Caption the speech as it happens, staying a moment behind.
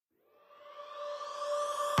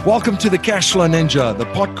Welcome to the Cashflow Ninja, the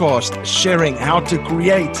podcast sharing how to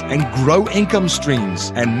create and grow income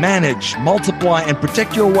streams and manage, multiply, and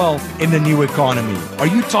protect your wealth in the new economy. Are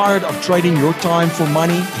you tired of trading your time for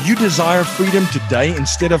money? Do you desire freedom today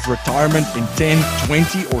instead of retirement in 10,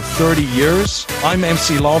 20, or 30 years? I'm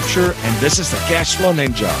MC Laubscher, and this is the Cashflow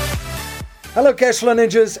Ninja. Hello, Cashflow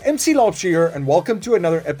Ninjas. MC Laubscher here, and welcome to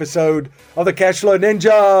another episode of the Cashflow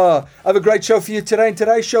Ninja. I have a great show for you today. In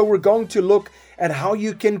today's show, we're going to look at how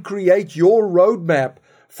you can create your roadmap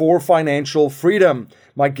for financial freedom.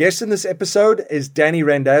 My guest in this episode is Danny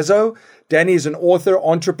Randazzo. Danny is an author,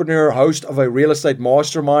 entrepreneur, host of a real estate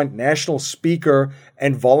mastermind, national speaker,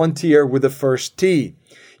 and volunteer with the First T.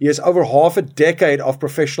 He has over half a decade of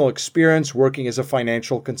professional experience working as a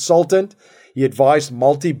financial consultant. He advised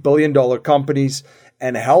multi-billion-dollar companies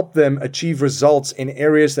and helped them achieve results in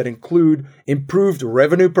areas that include improved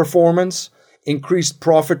revenue performance, increased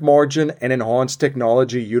profit margin, and enhanced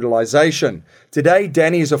technology utilization. Today,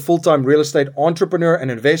 Danny is a full-time real estate entrepreneur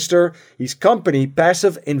and investor. His company,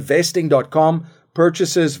 PassiveInvesting.com,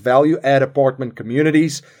 purchases value-add apartment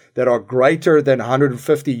communities that are greater than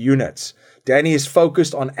 150 units. Danny is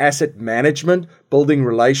focused on asset management, building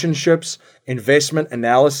relationships, investment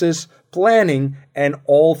analysis, planning, and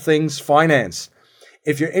all things finance.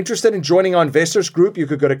 If you're interested in joining our investors group, you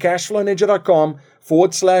could go to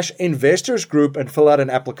cashflowninja.com/investors group and fill out an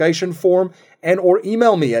application form or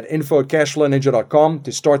email me at info@cashflowninja.com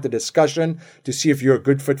to start the discussion to see if you're a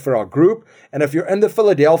good fit for our group. And if you're in the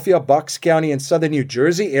Philadelphia, Bucks County, and Southern New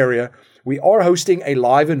Jersey area, we are hosting a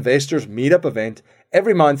live investors meetup event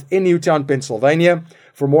every month in Newtown, Pennsylvania.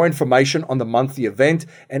 For more information on the monthly event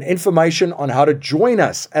and information on how to join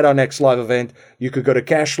us at our next live event, you could go to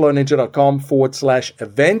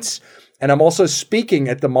cashflowninja.com/events. And I'm also speaking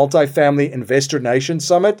at the Multifamily Investor Nation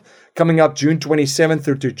Summit coming up June 27th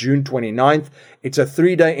through to June 29th. It's a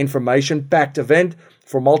 3-day information-packed event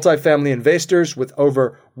for multifamily investors with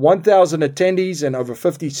over 1,000 attendees and over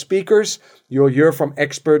 50 speakers. You'll hear from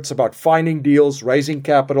experts about finding deals, raising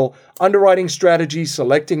capital, underwriting strategies,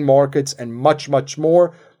 selecting markets, and much, much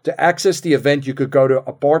more. To access the event, you could go to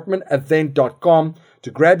apartmentevent.com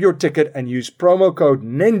to grab your ticket and use promo code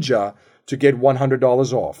NINJA to get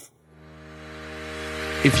 $100 off.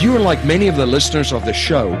 If you are like many of the listeners of the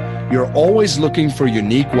show, you're always looking for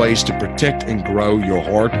unique ways to protect and grow your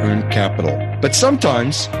hard-earned capital. But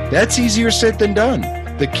sometimes that's easier said than done.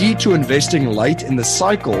 The key to investing late in the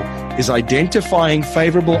cycle is identifying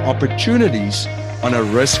favorable opportunities on a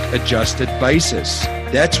risk-adjusted basis.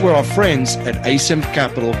 That's where our friends at ASIM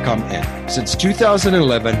Capital come in. Since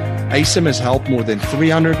 2011, ASIM has helped more than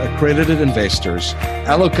 300 accredited investors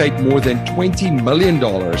allocate more than $20 million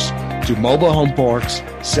to mobile home parks,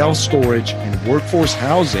 self-storage, and workforce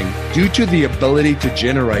housing due to the ability to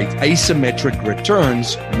generate asymmetric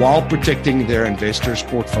returns while protecting their investors'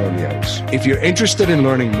 portfolios. If you're interested in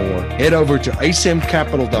learning more, head over to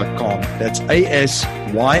asymcapital.com. That's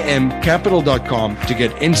asymcapital.com to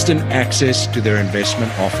get instant access to their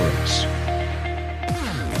investment offerings.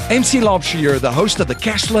 MC Laubscher here, the host of the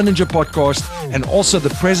Cashflow Ninja podcast and also the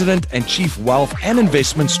president and chief wealth and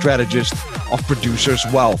investment strategist of Producers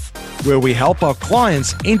Wealth, where we help our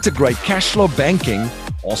clients integrate cash flow banking,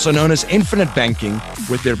 also known as infinite banking,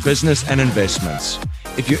 with their business and investments.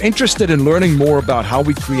 If you're interested in learning more about how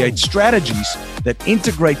we create strategies that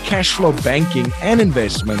integrate cash flow banking and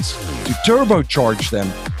investments to turbocharge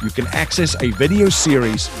them, you can access a video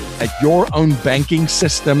series at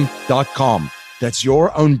yourownbankingsystem.com. That's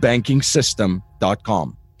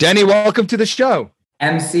yourownbankingsystem.com. Danny, welcome to the show.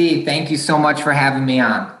 MC, thank you so much for having me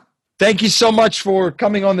on. Thank you so much for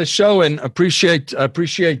coming on the show, and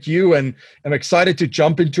appreciate you, and I'm excited to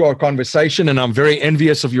jump into our conversation, and I'm very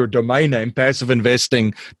envious of your domain name,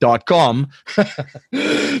 PassiveInvesting.com.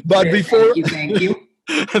 Thank you.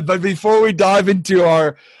 But before we dive into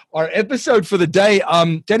our episode for the day,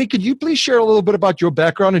 Danny, could you please share a little bit about your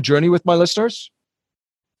background and journey with my listeners?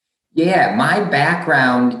 Yeah, my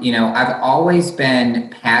background, I've always been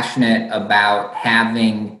passionate about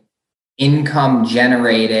having income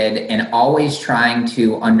generated and always trying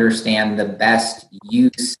to understand the best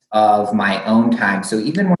use of my own time. So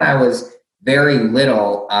even when I was very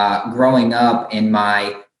little, growing up in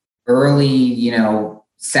my early,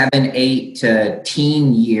 7, 8 to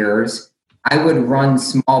teen years, I would run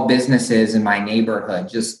small businesses in my neighborhood,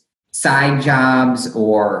 just side jobs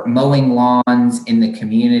or mowing lawns in the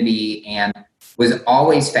community, and was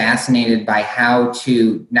always fascinated by how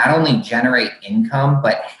to not only generate income,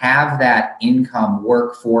 but have that income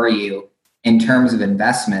work for you in terms of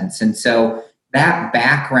investments. And so that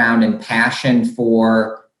background and passion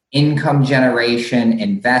for income generation,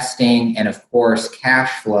 investing, and of course,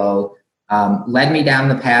 cash flow led me down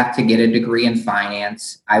the path to get a degree in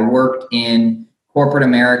finance. I worked in corporate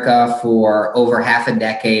America for over half a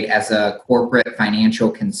decade as a corporate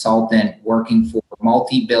financial consultant, working for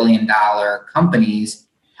multi-billion-dollar companies,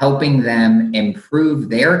 helping them improve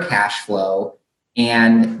their cash flow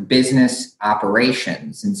and business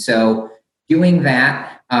operations. And so doing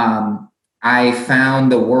that, I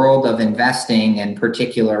found the world of investing, in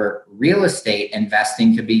particular real estate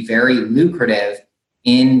investing, to be very lucrative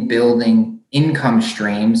in building income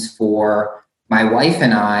streams for my wife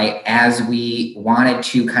and I, as we wanted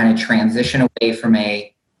to kind of transition away from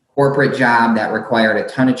a corporate job that required a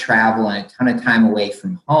ton of travel and a ton of time away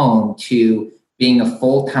from home to being a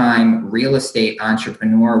full-time real estate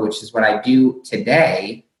entrepreneur, which is what I do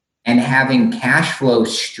today, and having cash flow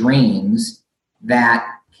streams that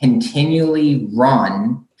continually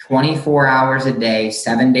run 24 hours a day,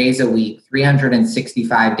 7 days a week,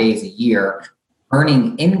 365 days a year,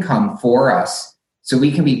 earning income for us so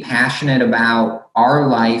we can be passionate about our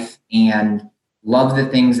life and love the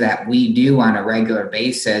things that we do on a regular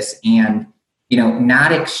basis, and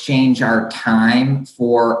not exchange our time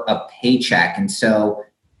for a paycheck. And so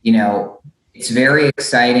it's very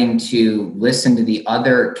exciting to listen to the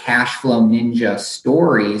other cash flow ninja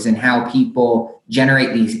stories and how people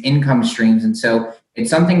generate these income streams. And so it's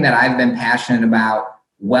something that I've been passionate about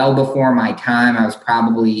well before my time. I was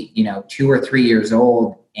probably 2 or 3 years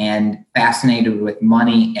old and fascinated with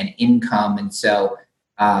money and income. And so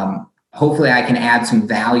hopefully I can add some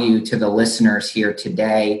value to the listeners here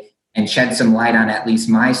today and shed some light on at least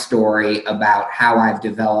my story about how I've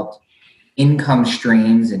developed income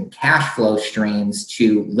streams and cash flow streams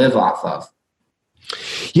to live off of.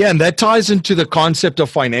 Yeah, and that ties into the concept of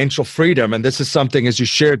financial freedom. And this is something, as you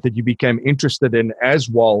shared, that you became interested in as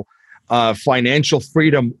well. Financial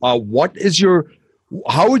freedom.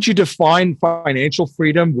 How would you define financial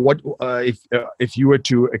freedom? What if you were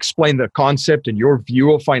to explain the concept and your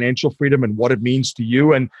view of financial freedom and what it means to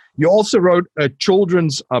you? And you also wrote a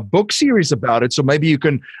children's book series about it, so maybe you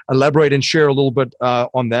can elaborate and share a little bit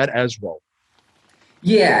on that as well.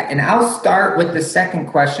 Yeah, and I'll start with the second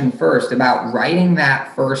question first about writing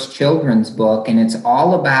that first children's book, and it's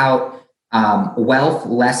all about wealth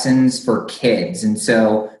lessons for kids. And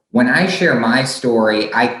so when I share my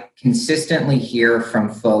story, I consistently hear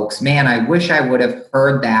from folks, man, I wish I would have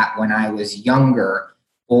heard that when I was younger.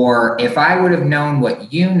 Or if I would have known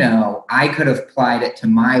what you know, I could have applied it to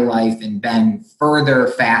my life and been further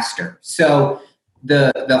faster. So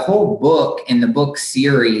the whole book and the book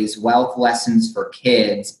series, Wealth Lessons for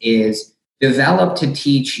Kids, is developed to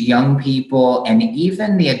teach young people and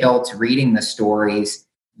even the adults reading the stories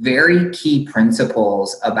very key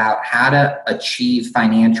principles about how to achieve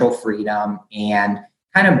financial freedom and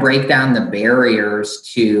kind of break down the barriers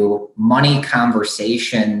to money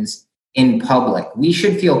conversations in public. We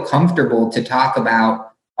should feel comfortable to talk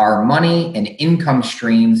about our money and income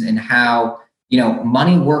streams and how,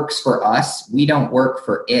 money works for us. We don't work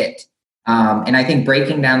for it. And I think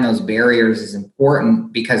breaking down those barriers is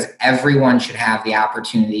important because everyone should have the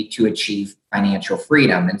opportunity to achieve financial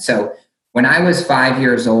freedom. And so when I was 5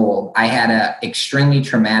 years old, I had an extremely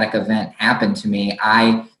traumatic event happen to me.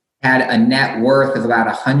 I had a net worth of about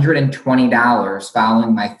 $120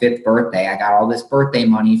 following my 5th birthday. I got all this birthday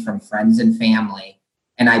money from friends and family,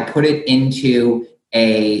 and I put it into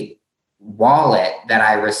a wallet that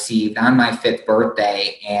I received on my 5th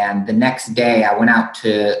birthday. And the next day I went out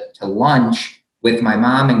to lunch with my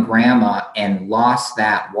mom and grandma and lost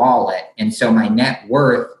that wallet. And so my net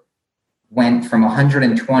worth went from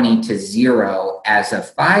 120 to 0 as a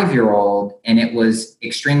 5-year-old, and it was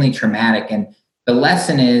extremely traumatic. And the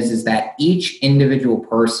lesson is that each individual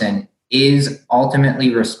person is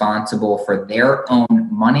ultimately responsible for their own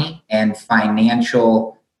money and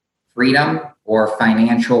financial freedom or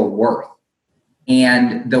financial worth.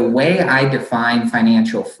 And the way I define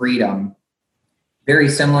financial freedom, very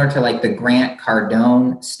similar to like the Grant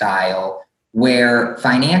Cardone style, where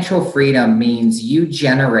financial freedom means you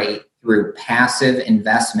generate through passive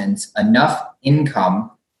investments enough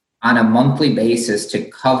income on a monthly basis to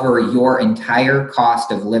cover your entire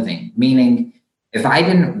cost of living. Meaning, if I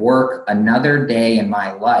didn't work another day in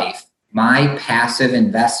my life, my passive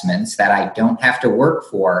investments that I don't have to work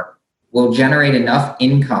for will generate enough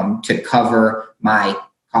income to cover my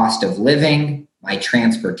cost of living, my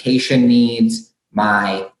transportation needs,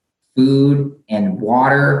 my food and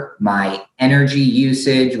water, my energy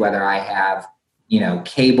usage, whether I have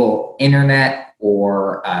cable internet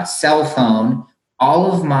or a cell phone.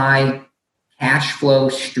 All of my cash flow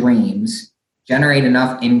streams generate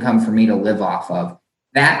enough income for me to live off of.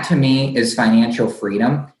 that to me is financial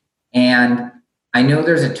freedom. And I know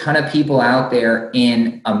there's a ton of people out there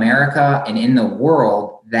in America and in the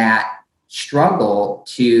world that struggle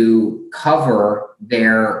to cover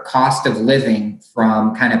their cost of living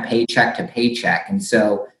from kind of paycheck to paycheck. And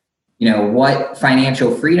so, what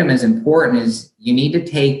financial freedom is important is you need to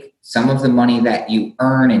take some of the money that you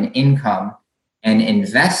earn in income and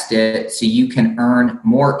invest it so you can earn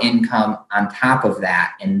more income on top of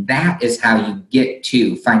that. And that is how you get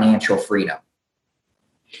to financial freedom.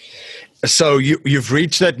 So you've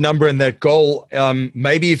reached that number and that goal.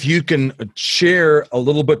 Maybe if you can share a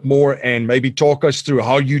little bit more and maybe talk us through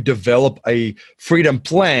how you develop a freedom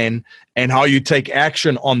plan and how you take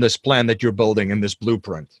action on this plan that you're building in this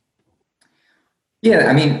blueprint. Yeah,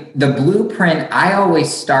 I mean, the blueprint, I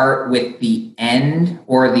always start with the end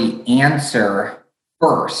or the answer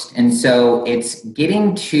first. And so it's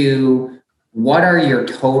getting to what are your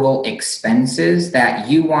total expenses that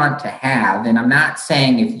you want to have. And I'm not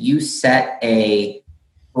saying if you set a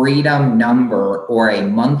freedom number or a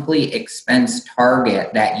monthly expense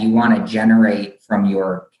target that you want to generate from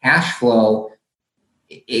your cash flow,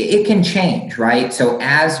 it can change, right? So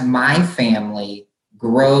as my family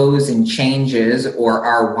grows and changes or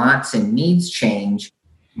our wants and needs change,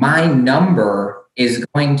 my number is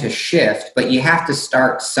going to shift, but you have to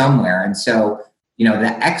start somewhere. And so,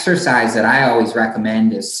 the exercise that I always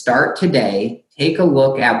recommend is start today, take a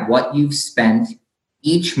look at what you've spent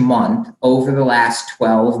each month over the last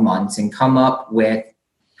 12 months and come up with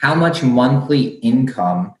how much monthly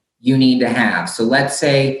income you need to have. So let's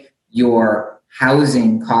say your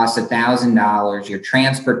housing costs $1,000, your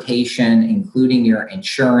transportation, including your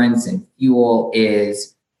insurance and fuel,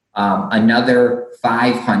 is another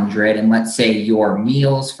 $500, and let's say your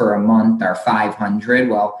meals for a month are $500.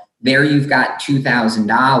 Well, there you've got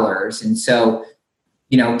 $2,000. And so,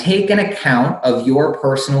 take an account of your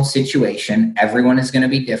personal situation. Everyone is going to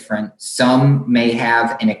be different. Some may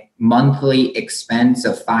have a monthly expense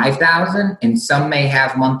of $5,000 and some may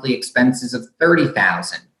have monthly expenses of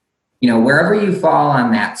 $30,000. Wherever you fall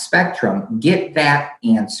on that spectrum, get that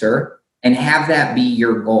answer and have that be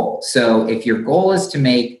your goal. So if your goal is to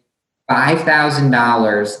make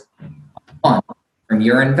 $5,000 a month from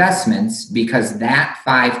your investments, because that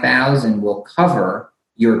 $5,000 will cover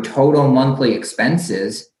your total monthly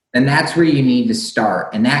expenses, then that's where you need to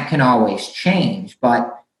start. And that can always change.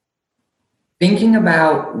 But thinking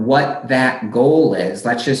about what that goal is,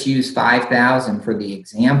 let's just use $5,000 for the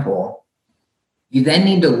example. You then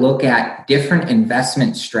need to look at different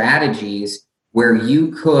investment strategies where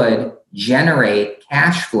you could generate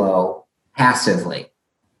cash flow passively.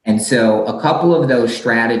 And so a couple of those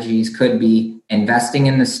strategies could be investing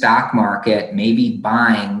in the stock market, maybe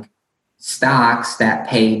buying stocks that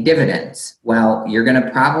pay dividends. Well, you're going to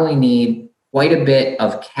probably need quite a bit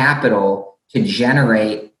of capital to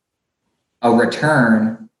generate a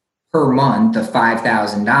return per month of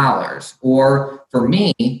 $5,000. Or for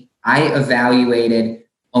me, I evaluated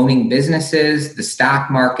owning businesses, the stock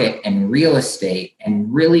market, and real estate,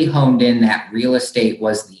 and really honed in that real estate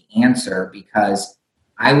was the answer because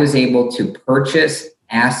I was able to purchase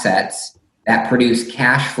assets that produce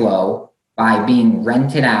cash flow by being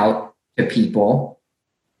rented out to people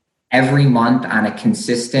every month on a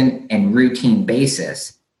consistent and routine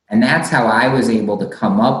basis. And that's how I was able to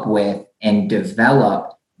come up with and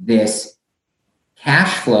develop this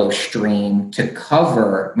cash flow stream to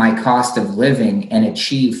cover my cost of living and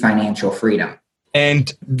achieve financial freedom.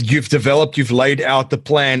 And you've laid out the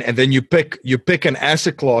plan, and then you pick an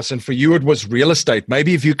asset class. And for you, it was real estate.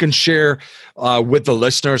 Maybe if you can share with the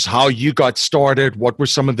listeners how you got started, what were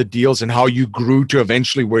some of the deals, and how you grew to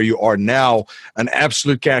eventually where you are now, an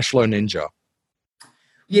absolute cash flow ninja.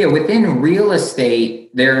 Yeah, within real estate,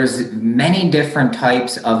 there's many different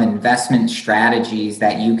types of investment strategies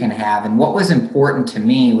that you can have. And what was important to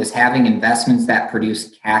me was having investments that produce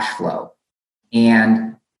cash flow.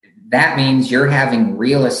 And that means you're having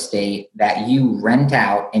real estate that you rent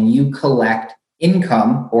out and you collect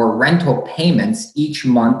income or rental payments each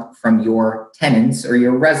month from your tenants or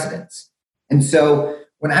your residents. And so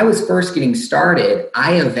when I was first getting started,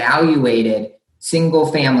 I evaluated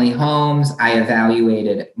single family homes, I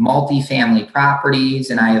evaluated multifamily properties,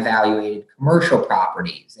 and I evaluated commercial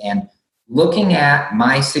properties. And looking at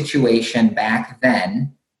my situation back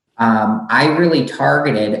then, I really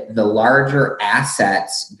targeted the larger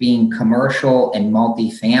assets being commercial and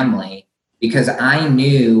multifamily because I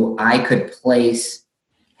knew I could place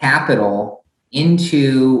capital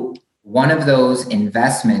into one of those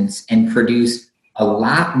investments and produce a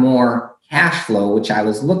lot more cash flow, which I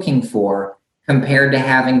was looking for, compared to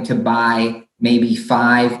having to buy maybe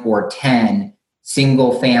 5 or 10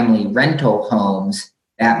 single family rental homes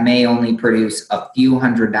that may only produce a few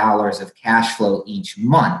 $100s of cash flow each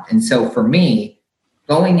month. And so for me,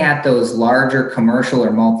 going at those larger commercial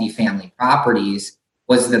or multifamily properties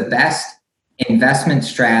was the best investment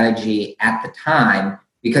strategy at the time,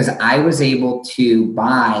 because I was able to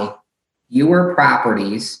buy fewer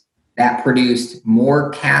properties that produced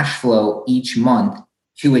more cash flow each month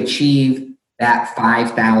to achieve that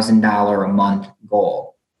 $5,000 a month goal.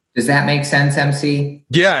 Does that make sense, MC?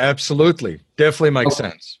 Yeah, absolutely. Definitely makes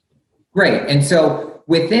sense. Great. And so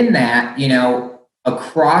within that,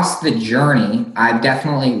 across the journey, I've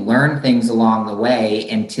definitely learned things along the way.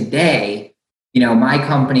 And today, my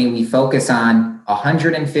company, we focus on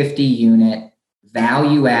 150 unit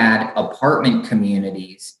value add apartment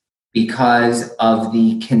communities because of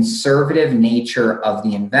the conservative nature of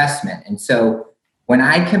the investment. And so when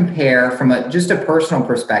I compare from just a personal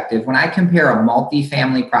perspective, when I compare a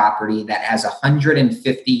multifamily property that has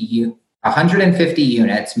 150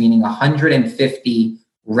 units, meaning 150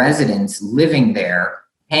 residents living there,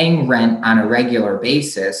 paying rent on a regular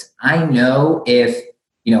basis, I know if,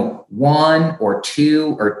 one or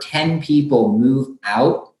two or 10 people move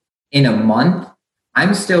out in a month,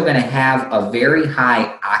 I'm still going to have a very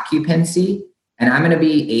high occupancy, and I'm going to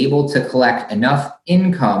be able to collect enough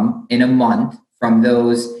income in a month from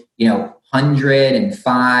those,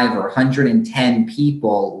 105 or 110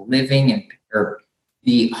 people living in, or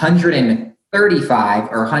the 135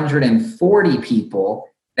 or 140 people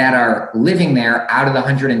that are living there out of the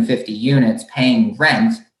 150 units paying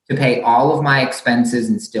rent to pay all of my expenses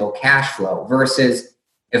and still cash flow, versus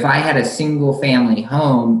if I had a single family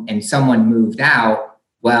home and someone moved out,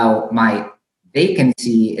 well, my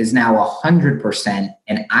vacancy is now 100%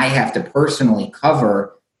 and I have to personally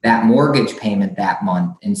cover that mortgage payment that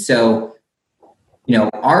month. And so,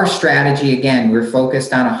 our strategy, again, we're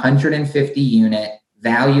focused on 150 unit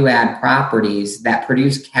value add properties that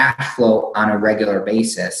produce cash flow on a regular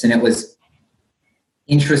basis. And it was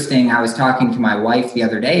interesting. I was talking to my wife the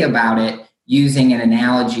other day about it, using an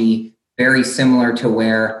analogy very similar to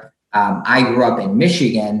where I grew up in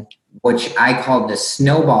Michigan, which I called the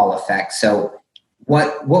snowball effect. So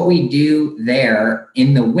what we do there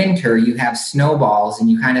in the winter, you have snowballs and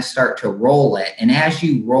you kind of start to roll it. And as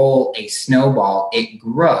you roll a snowball, it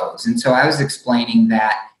grows. And so I was explaining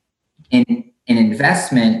that in an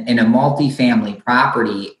investment in a multifamily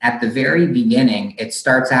property, at the very beginning, it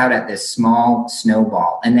starts out at this small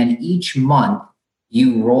snowball. And then each month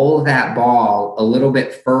you roll that ball a little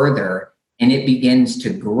bit further and it begins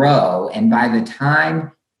to grow. And by the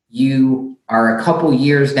time you are a couple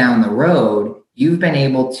years down the road, you've been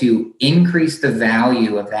able to increase the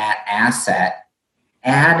value of that asset,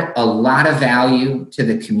 add a lot of value to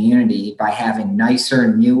the community by having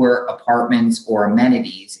nicer, newer apartments or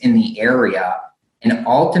amenities in the area, and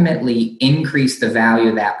ultimately increase the value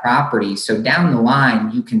of that property. So down the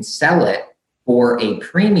line, you can sell it for a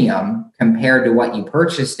premium compared to what you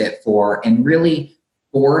purchased it for, and really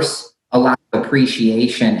force a lot of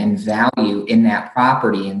appreciation and value in that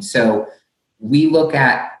property. And so we look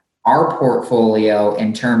at our portfolio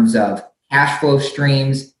in terms of cash flow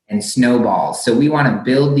streams and snowballs. So we want to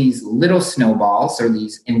build these little snowballs or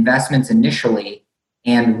these investments initially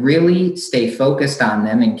and really stay focused on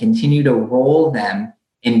them and continue to roll them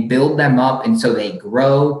and build them up. And so they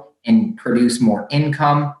grow and produce more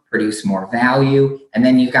income, produce more value. And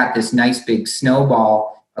then you've got this nice big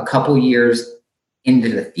snowball a couple years into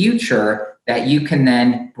the future that you can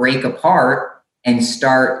then break apart and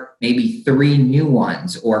start maybe 3 new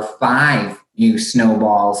ones or 5 new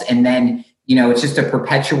snowballs. And then, it's just a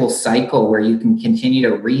perpetual cycle where you can continue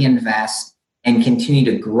to reinvest and continue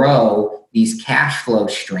to grow these cash flow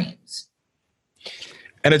streams.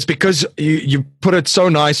 And it's because you put it so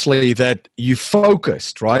nicely that you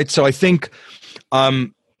focused, right? So I think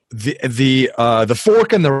the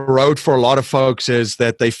fork in the road for a lot of folks is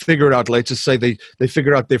that they figured out, let's just say they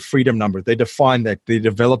figured out their freedom number. They define that, they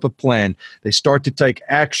develop a plan, they start to take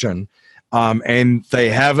action, and they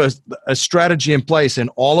have a strategy in place. And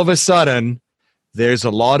all of a sudden, there's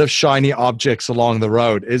a lot of shiny objects along the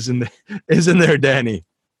road. Isn't there, Danny?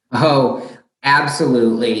 Oh,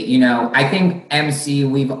 absolutely. I think, MC,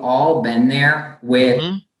 we've all been there with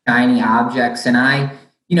shiny objects. And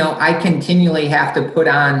I continually have to put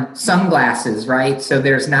on sunglasses, right? So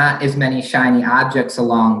there's not as many shiny objects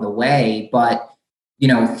along the way. But,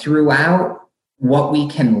 throughout what we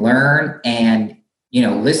can learn and,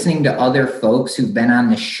 listening to other folks who've been on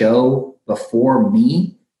the show before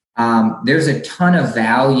me, there's a ton of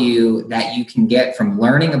value that you can get from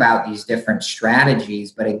learning about these different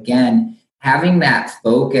strategies. But again, having that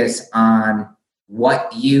focus on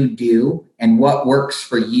what you do and what works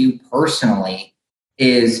for you personally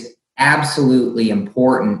is absolutely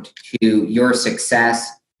important to your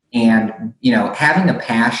success. And, having a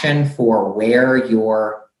passion for where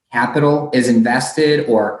your capital is invested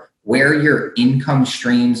or where your income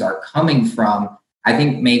streams are coming from, I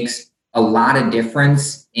think makes a lot of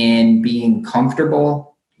difference in being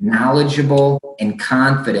comfortable, knowledgeable, and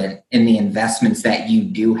confident in the investments that you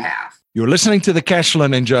do have. You're listening to The Cash Flow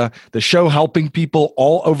Ninja, the show helping people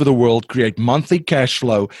all over the world create monthly cash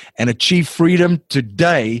flow and achieve freedom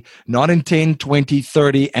today, not in 10, 20,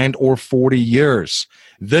 30, and or 40 years.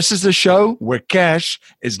 This is the show where cash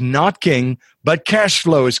is not king, but cash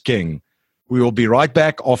flow is king. We will be right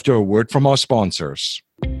back after a word from our sponsors.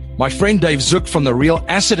 My friend Dave Zook from The Real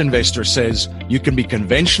Asset Investor says you can be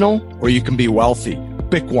conventional or you can be wealthy.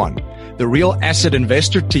 Pick one. The Real Asset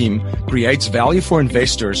Investor team creates value for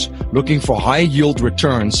investors looking for high yield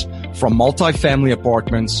returns from multifamily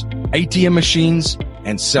apartments, ATM machines,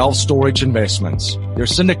 and self-storage investments. Their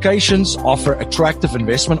syndications offer attractive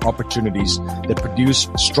investment opportunities that produce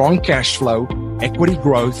strong cash flow, equity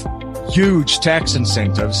growth, huge tax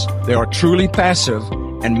incentives. They are truly passive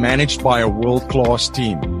and managed by a world-class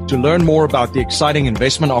team. To learn more about the exciting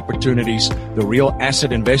investment opportunities the Real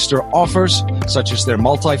Asset Investor offers, such as their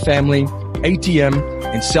multifamily, ATM,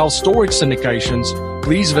 and self-storage syndications,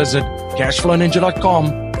 please visit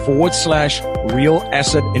cashflowninja.com/Real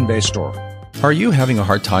Asset Investor. Are you having a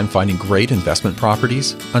hard time finding great investment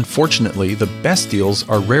properties? Unfortunately, the best deals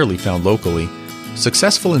are rarely found locally.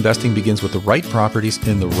 Successful investing begins with the right properties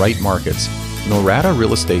in the right markets. Norada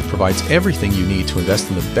Real Estate provides everything you need to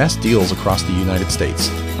invest in the best deals across the United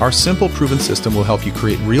States. Our simple, proven system will help you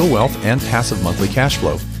create real wealth and passive monthly cash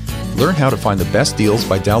flow. Learn how to find the best deals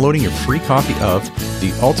by downloading your free copy of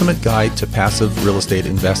The Ultimate Guide to Passive Real Estate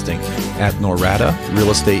Investing at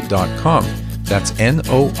noradarealestate.com. That's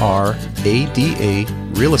NORADA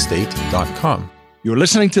realestate.com. You're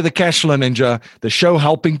listening to The Cash Flow Ninja, the show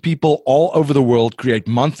helping people all over the world create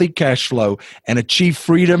monthly cash flow and achieve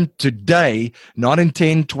freedom today, not in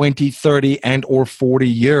 10, 20, 30, and or 40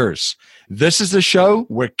 years. This is the show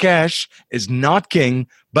where cash is not king,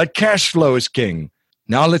 but cash flow is king.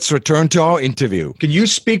 Now let's return to our interview. Can you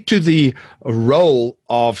speak to the role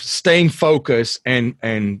of staying focused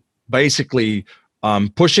and basically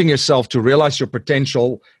pushing yourself to realize your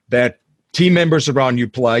potential that team members around you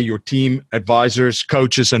play, your team advisors,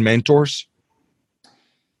 coaches, and mentors?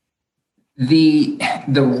 The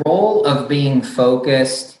role of being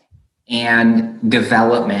focused and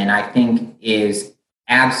development, I think, is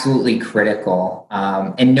absolutely critical.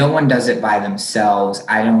 And no one does it by themselves.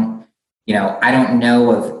 I don't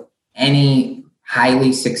know of any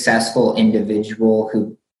highly successful individual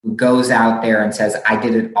who goes out there and says, I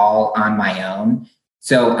did it all on my own.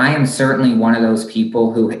 So I am certainly one of those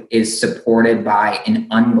people who is supported by an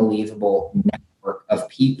unbelievable network of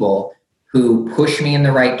people who push me in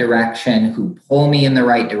the right direction, who pull me in the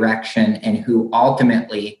right direction, and who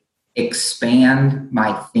ultimately expand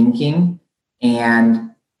my thinking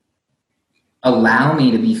and allow me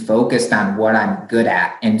to be focused on what I'm good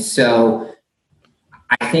at. And so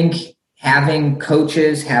I think having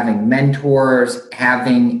coaches, having mentors,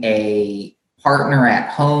 having a partner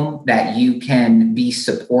at home that you can be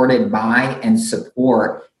supported by and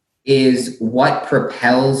support is what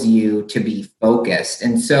propels you to be focused.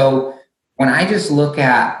 And so when I just look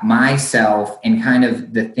at myself and kind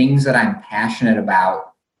of the things that I'm passionate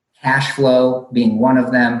about, cash flow being one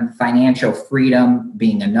of them, financial freedom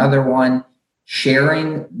being another one,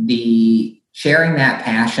 sharing that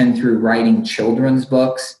passion through writing children's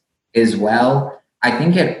books as well, I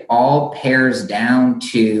think it all pairs down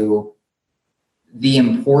to the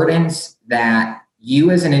importance that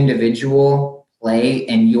you as an individual play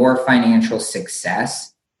in your financial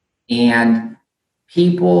success. And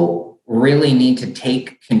people really need to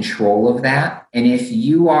take control of that. And if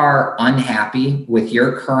you are unhappy with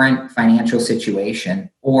your current financial situation,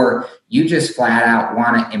 or you just flat out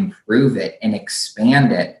want to improve it and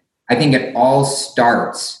expand it, I think it all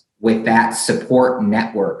starts with that support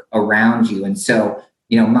network around you. And so,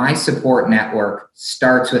 my support network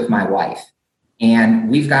starts with my wife. And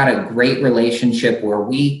we've got a great relationship where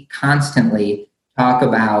we constantly talk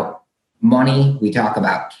about money. We talk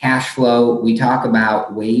about cash flow. We talk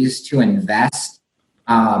about ways to invest,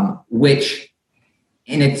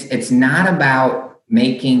 it's not about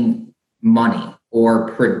making money or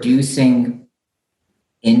producing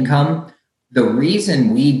income. The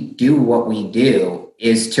reason we do what we do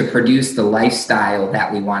is to produce the lifestyle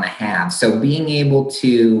that we want to have. So being able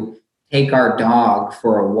to take our dog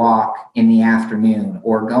for a walk in the afternoon,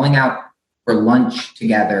 or going out for lunch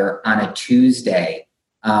together on a Tuesday.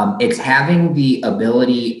 It's having the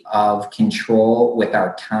ability of control with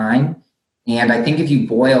our time. And I think if you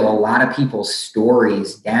boil a lot of people's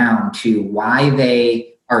stories down to why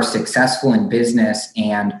they are successful in business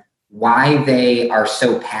and why they are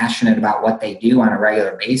so passionate about what they do on a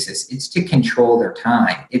regular basis, it's to control their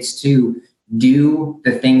time. It's to do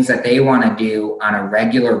the things that they want to do on a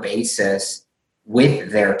regular basis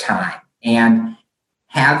with their time. And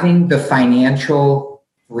having the financial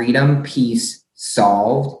freedom piece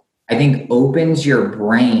solved, I think opens your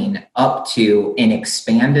brain up to an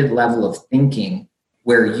expanded level of thinking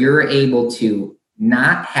where you're able to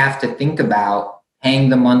not have to think about paying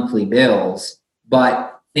the monthly bills,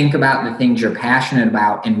 but think about the things you're passionate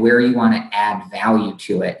about and where you want to add value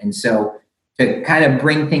to it. And so to kind of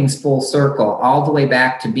bring things full circle all the way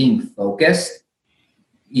back to being focused,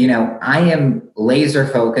 I am laser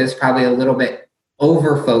focused, probably a little bit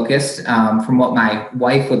over focused from what my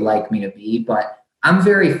wife would like me to be, but I'm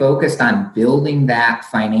very focused on building that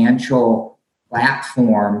financial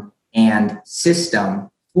platform and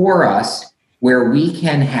system for us where we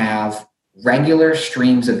can have regular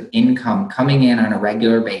streams of income coming in on a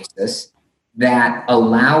regular basis that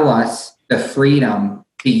allow us the freedom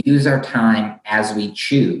to use our time as we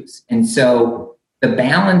choose. And so the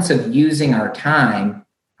balance of using our time,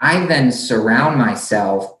 I then surround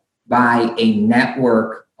myself by a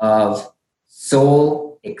network of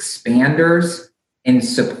soul expanders and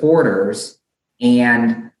supporters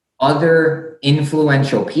and other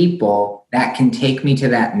influential people that can take me to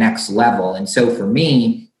that next level. And so for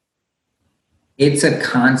me, it's a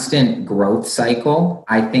constant growth cycle.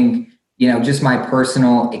 I think, just my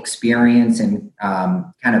personal experience and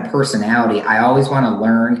kind of personality, I always want to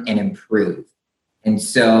learn and improve. And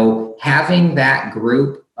so having that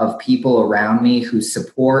group of people around me who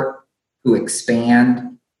support, who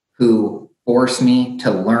expand, who force me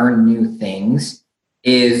to learn new things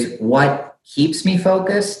is what keeps me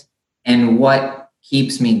focused and what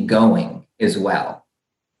keeps me going as well.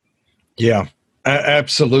 Yeah,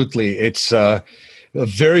 absolutely. It's a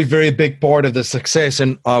very, very big part of the success.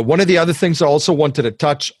 And one of the other things I also wanted to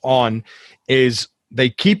touch on is they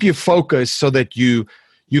keep you focused so that you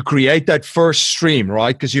create that first stream,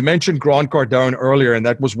 right? Because you mentioned Grant Cardone earlier, and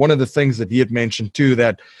that was one of the things that he had mentioned too,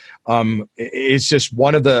 that it's just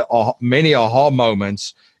one of the many aha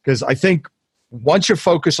moments. Because I think once you're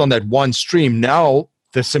focused on that one stream, now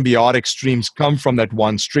the symbiotic streams come from that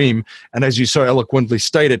one stream. And as you so eloquently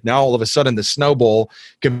stated, now all of a sudden the snowball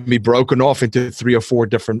can be broken off into 3 or 4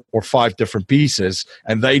 different or 5 different pieces,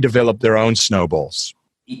 and they develop their own snowballs.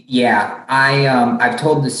 Yeah, I've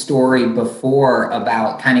told the story before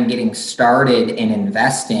about kind of getting started in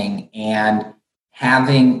investing and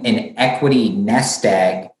having an equity nest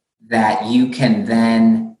egg that you can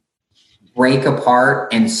then break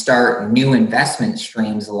apart and start new investment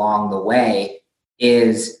streams along the way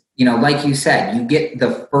is, like you said, you get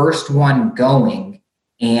the first one going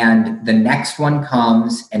and the next one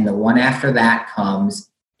comes and the one after that comes,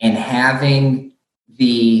 and having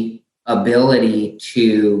the ability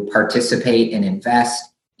to participate and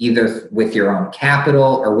invest either with your own capital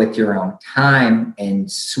or with your own time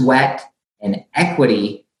and sweat and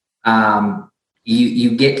equity,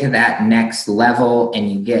 you get to that next level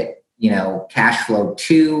and you get cash flow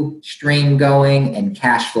 2 stream going and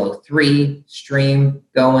cash flow 3 stream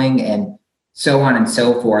going and so on and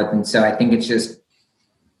so forth. And so I think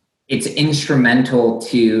it's instrumental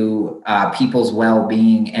to people's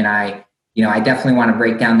well-being. And I definitely want to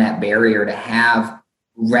break down that barrier to have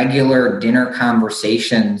regular dinner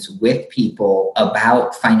conversations with people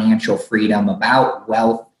about financial freedom, about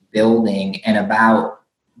wealth building, and about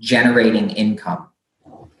generating income.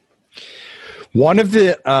 One of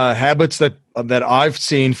the habits that I've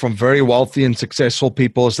seen from very wealthy and successful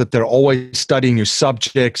people is that they're always studying new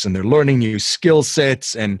subjects and they're learning new skill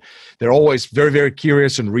sets, and they're always very, very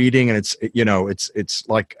curious and reading. And it's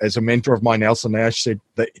like, as a mentor of mine, Nelson Nash, said,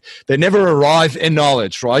 they never arrive in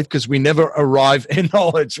knowledge, right? Because we never arrive in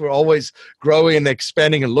knowledge. We're always growing and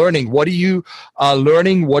expanding and learning. What are you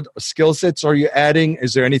learning? What skill sets are you adding?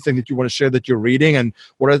 Is there anything that you want to share that you're reading? And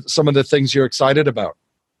what are some of the things you're excited about?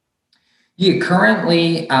 Yeah,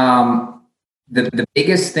 currently, the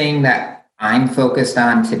biggest thing that I'm focused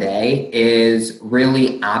on today is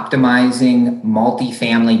really optimizing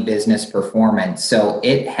multifamily business performance. So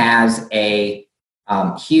it has a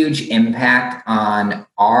huge impact on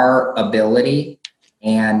our ability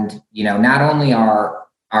and, not only our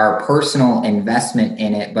personal investment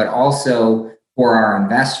in it, but also for our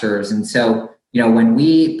investors. And so, when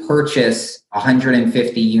we purchase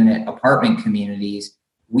 150 unit apartment communities,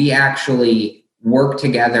 we actually work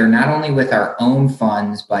together not only with our own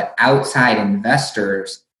funds, but outside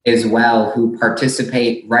investors as well who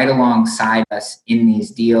participate right alongside us in these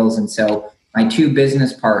deals. And so my two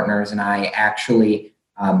business partners and I actually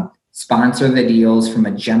sponsor the deals from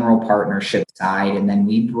a general partnership side. And then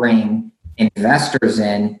we bring investors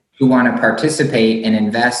in who want to participate and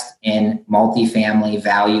invest in multifamily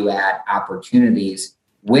value add opportunities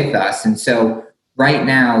with us. And so right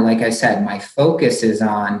now, like I said, my focus is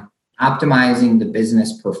on optimizing the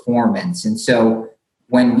business performance. And so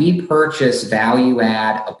when we purchase value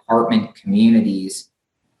add apartment communities,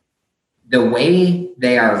 the way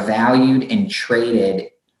they are valued and traded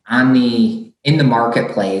in the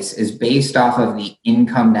marketplace is based off of the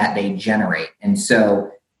income that they generate. And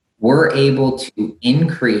so we're able to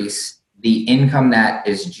increase the income that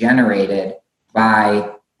is generated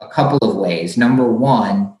by a couple of ways. Number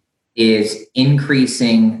one is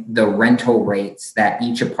increasing the rental rates that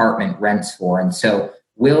each apartment rents for. And so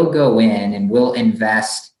we'll go in and we'll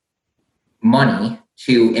invest money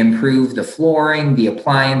to improve the flooring, the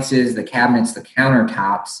appliances, the cabinets, the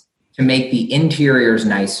countertops to make the interiors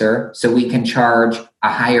nicer so we can charge a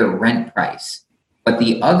higher rent price. But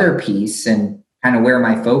the other piece, and kind of where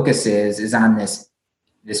my focus is on this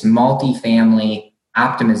multifamily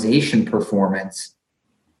optimization performance.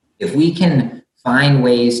 If we can find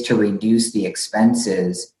ways to reduce the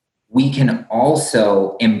expenses, we can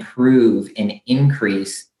also improve and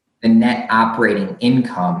increase the net operating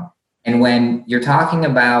income. And when you're talking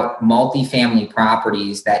about multifamily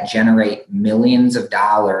properties that generate millions of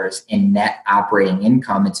dollars in net operating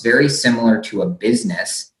income, it's very similar to a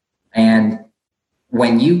business. And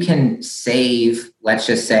when you can save, let's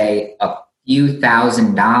just say, a few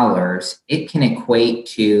 $1,000s, it can equate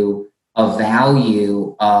to a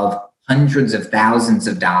value of hundreds of thousands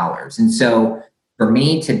of dollars. And so for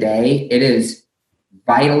me today, it is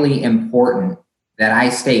vitally important that I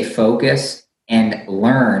stay focused and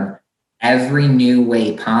learn every new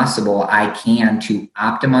way possible I can to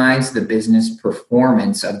optimize the business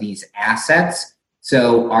performance of these assets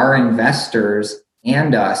so our investors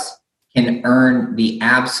and us can earn the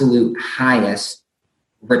absolute highest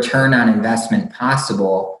return on investment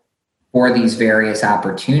possible for these various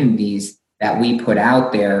opportunities that we put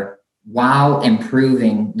out there while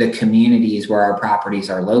improving the communities where our properties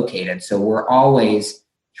are located. So we're always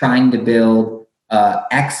trying to build an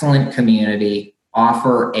excellent community,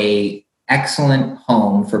 offer a excellent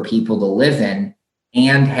home for people to live in,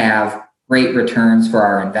 and have great returns for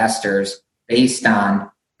our investors based on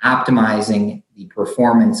optimizing the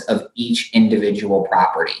performance of each individual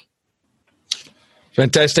property.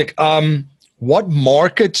 Fantastic. What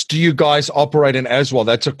markets do you guys operate in as well?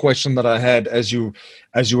 That's a question that I had as you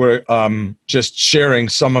were just sharing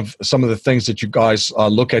some of the things that you guys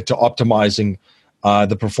look at to optimizing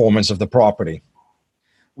the performance of the property.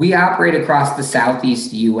 We operate across the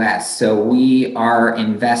Southeast U.S., so we are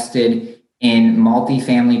invested in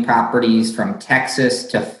multifamily properties from Texas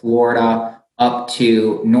to Florida up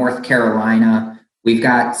to North Carolina. We've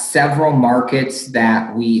got several markets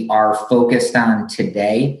that we are focused on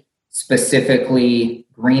today, specifically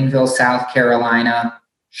Greenville, South Carolina,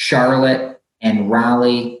 Charlotte and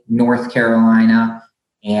Raleigh, North Carolina,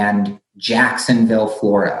 and Jacksonville,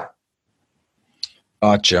 Florida.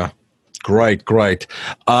 Gotcha. Great.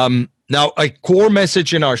 Now, a core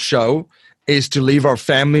message in our show is to leave our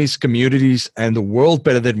families, communities, and the world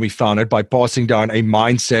better than we found it by passing down a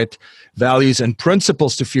mindset, values, and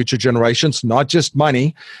principles to future generations, not just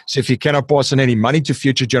money. So if you cannot pass on any money to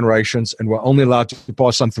future generations, and we're only allowed to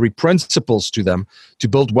pass on 3 principles to them to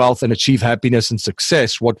build wealth and achieve happiness and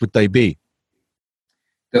success, what would they be?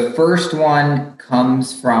 The first one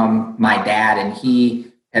comes from my dad, and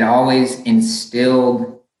he had always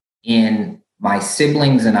instilled in my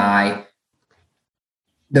siblings and I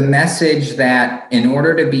the message that in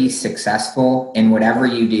order to be successful in whatever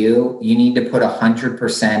you do, you need to put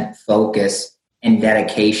 100% focus and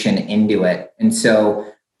dedication into it. And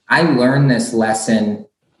so I learned this lesson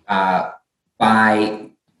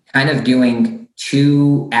by kind of doing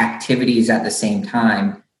 2 activities at the same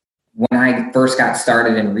time. When I first got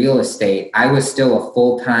started in real estate, I was still a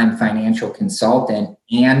full-time financial consultant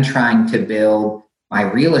and trying to build my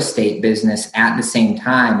real estate business at the same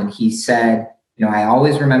time. And he said, I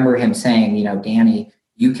always remember him saying, Danny,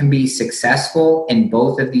 you can be successful in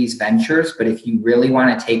both of these ventures, but if you really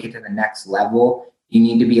want to take it to the next level, you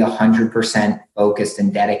need to be 100% focused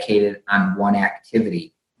and dedicated on one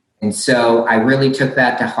activity. And so I really took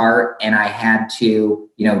that to heart, and I had to,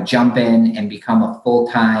 jump in and become a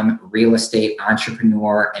full-time real estate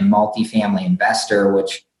entrepreneur and multifamily investor,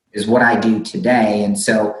 which is what I do today. And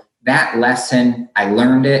so that lesson, I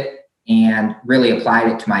learned it, and really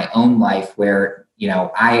applied it to my own life where,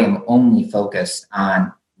 I am only focused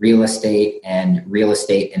on real estate and real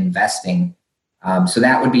estate investing. So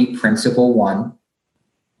that would be principle 1.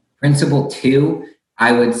 Principle 2,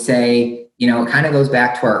 I would say, it kind of goes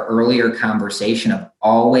back to our earlier conversation of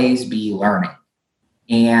always be learning.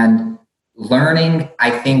 And learning,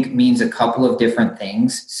 I think, means a couple of different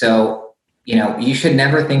things. So, you should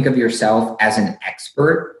never think of yourself as an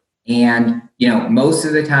expert. And, most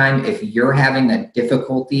of the time, if you're having a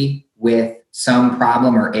difficulty with some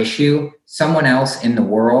problem or issue, someone else in the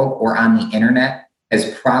world or on the internet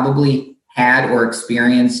has probably had or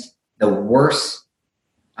experienced the worst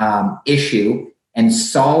issue and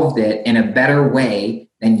solved it in a better way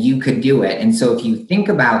than you could do it. And so if you think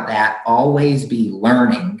about that, always be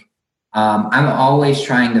learning. I'm always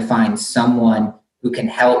trying to find someone who can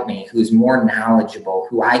help me, who's more knowledgeable,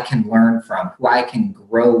 who I can learn from, who I can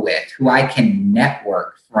grow with, who I can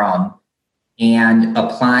network from, and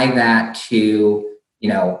apply that to,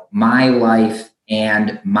 my life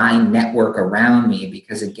and my network around me.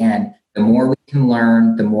 Because again, the more we can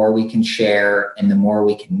learn, the more we can share, and the more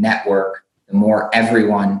we can network, the more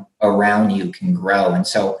everyone around you can grow. And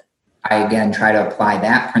so I, again, try to apply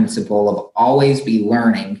that principle of always be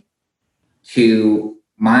learning to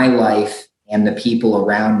my life and the people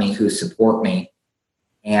around me who support me.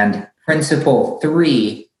 And principle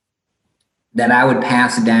 3 that I would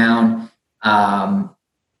pass down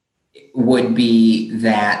would be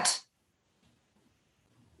that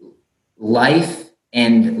life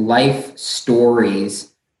and life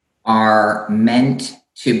stories are meant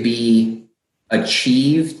to be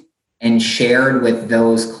achieved and shared with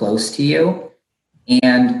those close to you.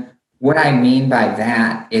 And what I mean by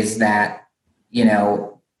that is that,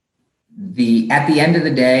 at the end of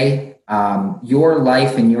the day, your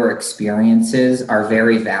life and your experiences are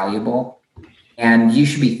very valuable. And you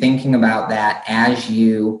should be thinking about that as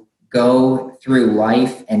you go through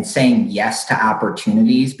life and saying yes to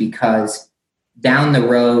opportunities, because down the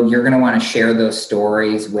road, you're going to want to share those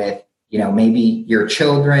stories with, maybe your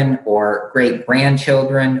children or great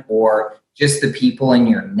grandchildren, or just the people in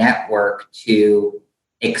your network, to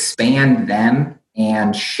expand them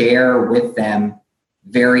and share with them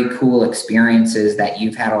very cool experiences that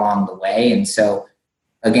you've had along the way. And so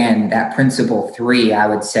again, that principle 3, I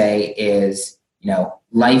would say, is,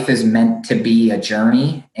 life is meant to be a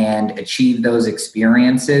journey, and achieve those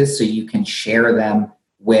experiences so you can share them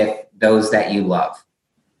with those that you love.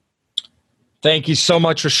 Thank you so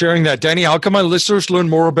much for sharing that, Danny. How can my listeners learn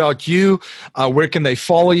more about you? Where can they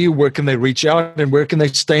follow you? Where can they reach out? And where can they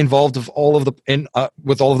stay involved with all of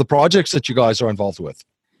the projects that you guys are involved with?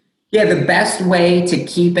 Yeah, the best way to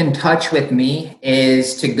keep in touch with me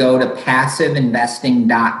is to go to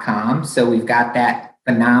passiveinvesting.com. So we've got that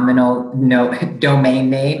phenomenal domain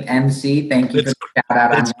name, MC. Thank you for the shout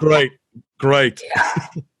out. It's great. Great.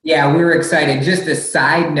 Yeah, we were excited. Just a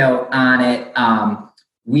side note on it.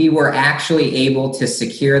 We were actually able to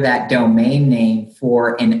secure that domain name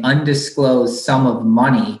for an undisclosed sum of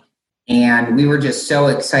money. And we were just so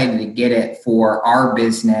excited to get it for our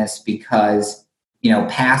business because,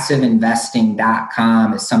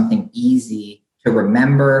 passiveinvesting.com is something easy to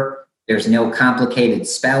remember. There's no complicated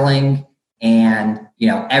spelling. And,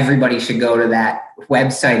 everybody should go to that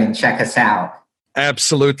website and check us out.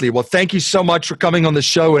 Absolutely. Well, thank you so much for coming on the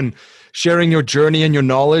show and sharing your journey and your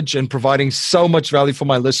knowledge and providing so much value for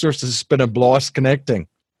my listeners. This has been a blast connecting.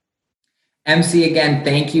 MC, again,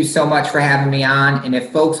 thank you so much for having me on. And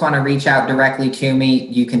if folks want to reach out directly to me,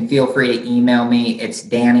 you can feel free to email me. It's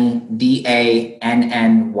Danny, DANNY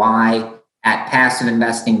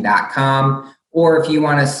 @passiveinvesting.com. Or if you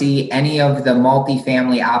want to see any of the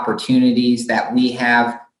multifamily opportunities that we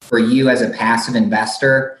have for you as a passive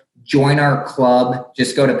investor, join our club.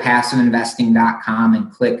 Just go to passiveinvesting.com and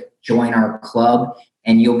click join our club,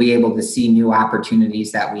 and you'll be able to see new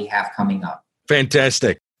opportunities that we have coming up.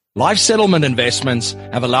 Fantastic. Life settlement investments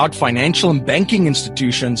have allowed financial and banking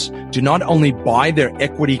institutions to not only buy their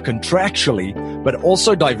equity contractually, but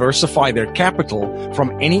also diversify their capital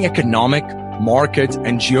from any economic, market,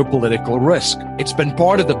 and geopolitical risk. It's been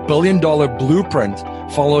part of the billion-dollar blueprint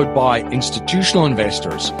followed by institutional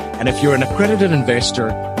investors. And if you're an accredited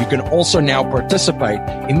investor, you can also now participate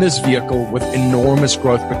in this vehicle with enormous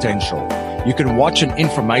growth potential. You can watch an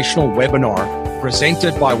informational webinar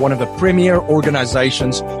presented by one of the premier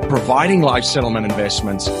organizations providing life settlement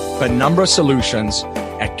investments, Penumbra Solutions,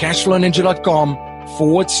 at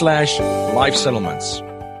cashflowninja.com/life settlements.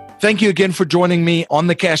 Thank you again for joining me on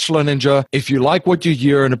the Cashflow Ninja. If you like what you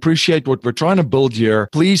hear and appreciate what we're trying to build here,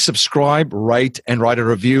 please subscribe, rate, and write a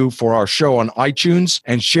review for our show on iTunes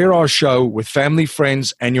and share our show with family,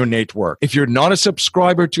 friends, and your network. If you're not a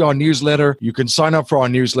subscriber to our newsletter, you can sign up for our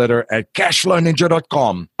newsletter at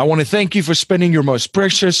cashflowninja.com. I want to thank you for spending your most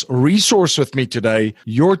precious resource with me today,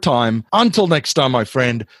 your time. Until next time, my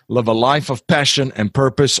friend, live a life of passion and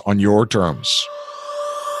purpose on your terms.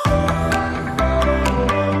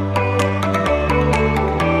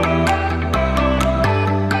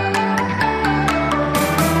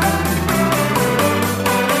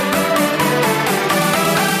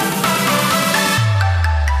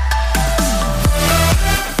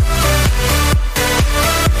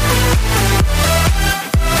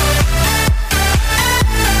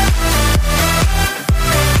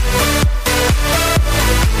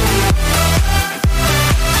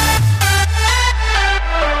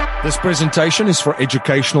 This presentation is for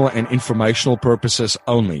educational and informational purposes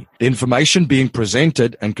only. The information being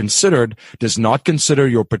presented and considered does not consider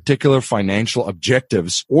your particular financial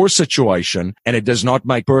objectives or situation, and it does not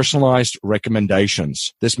make personalized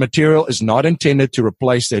recommendations. This material is not intended to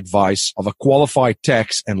replace the advice of a qualified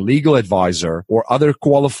tax and legal advisor or other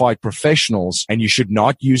qualified professionals, and you should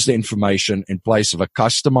not use the information in place of a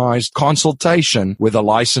customized consultation with a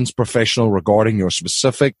licensed professional regarding your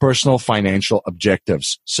specific personal financial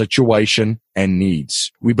objectives, situation, and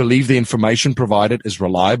needs. We believe the information provided is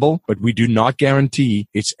reliable, but we do not guarantee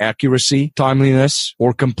its accuracy, timeliness,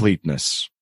 or completeness.